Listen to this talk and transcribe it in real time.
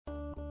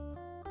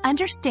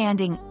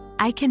Understanding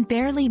I can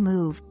barely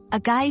move, a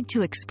guide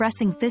to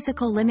expressing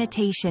physical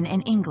limitation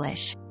in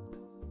English.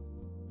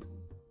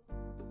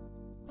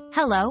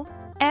 Hello,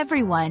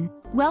 everyone.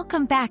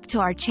 Welcome back to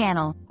our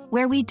channel,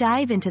 where we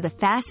dive into the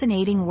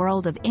fascinating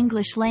world of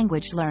English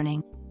language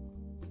learning.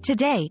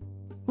 Today,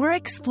 we're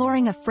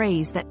exploring a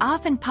phrase that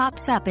often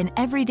pops up in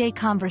everyday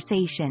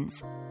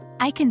conversations.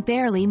 I can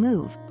barely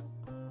move.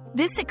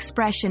 This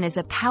expression is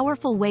a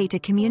powerful way to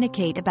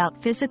communicate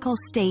about physical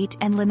state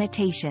and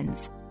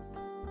limitations.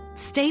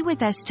 Stay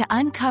with us to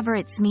uncover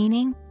its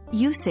meaning,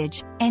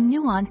 usage, and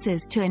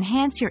nuances to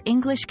enhance your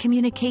English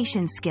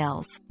communication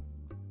skills.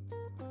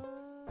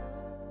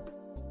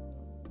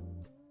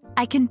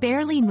 I can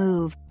barely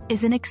move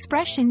is an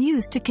expression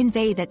used to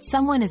convey that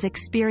someone is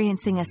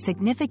experiencing a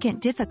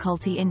significant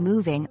difficulty in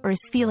moving or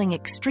is feeling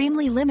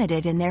extremely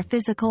limited in their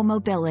physical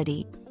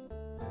mobility.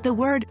 The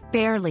word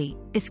barely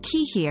is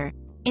key here,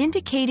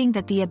 indicating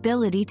that the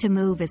ability to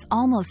move is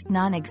almost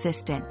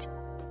non-existent.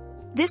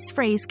 This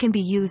phrase can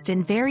be used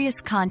in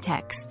various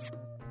contexts,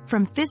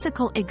 from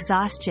physical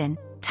exhaustion,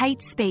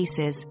 tight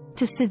spaces,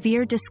 to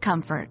severe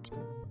discomfort.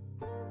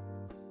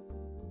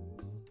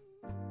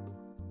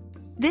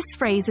 This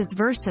phrase is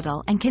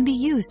versatile and can be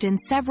used in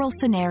several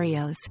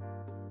scenarios.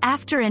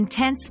 After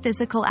intense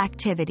physical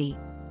activity,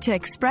 to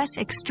express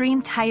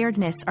extreme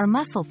tiredness or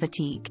muscle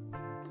fatigue.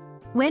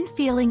 When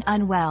feeling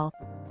unwell,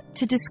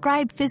 to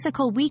describe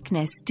physical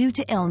weakness due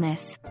to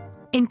illness.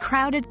 In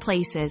crowded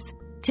places,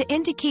 to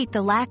indicate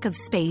the lack of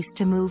space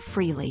to move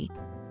freely.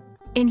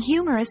 In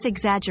humorous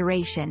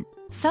exaggeration,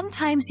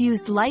 sometimes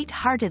used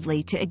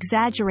light-heartedly to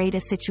exaggerate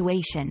a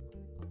situation.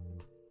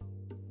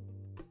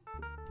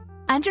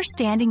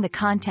 Understanding the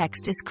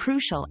context is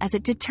crucial as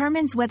it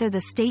determines whether the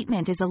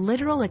statement is a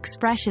literal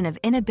expression of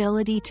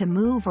inability to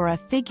move or a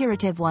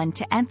figurative one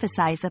to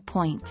emphasize a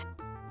point.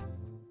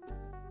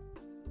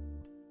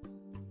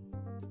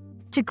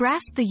 To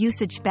grasp the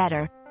usage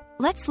better,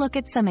 let's look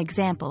at some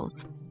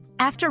examples.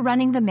 After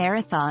running the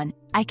marathon,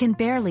 I can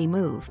barely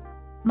move.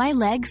 My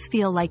legs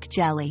feel like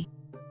jelly.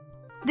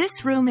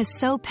 This room is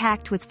so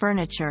packed with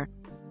furniture.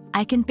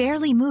 I can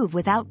barely move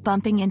without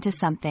bumping into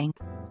something.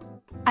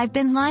 I've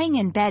been lying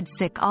in bed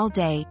sick all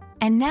day,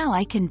 and now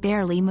I can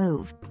barely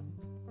move.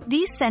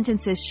 These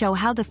sentences show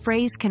how the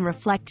phrase can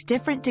reflect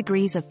different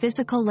degrees of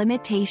physical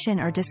limitation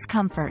or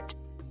discomfort.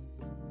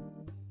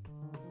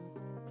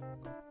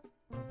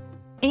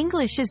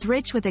 English is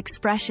rich with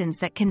expressions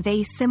that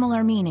convey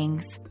similar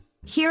meanings.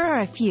 Here are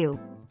a few.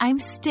 I'm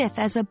stiff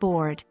as a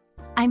board.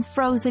 I'm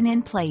frozen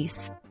in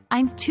place.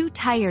 I'm too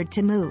tired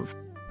to move.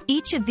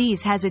 Each of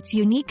these has its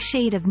unique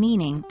shade of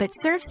meaning but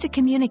serves to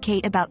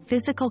communicate about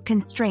physical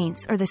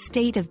constraints or the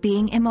state of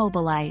being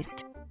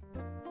immobilized.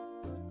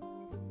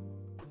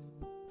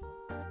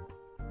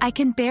 I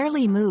can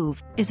barely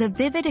move is a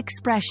vivid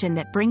expression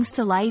that brings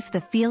to life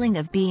the feeling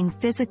of being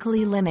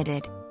physically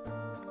limited.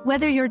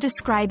 Whether you're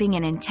describing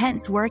an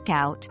intense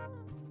workout,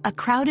 a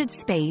crowded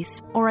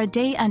space, or a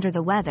day under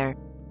the weather,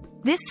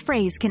 this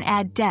phrase can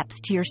add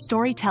depth to your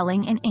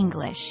storytelling in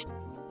English.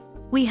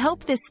 We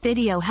hope this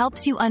video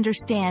helps you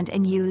understand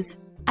and use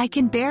I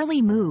can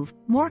barely move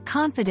more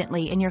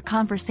confidently in your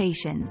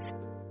conversations.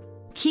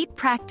 Keep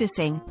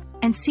practicing,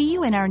 and see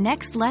you in our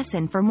next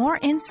lesson for more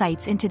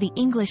insights into the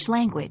English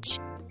language.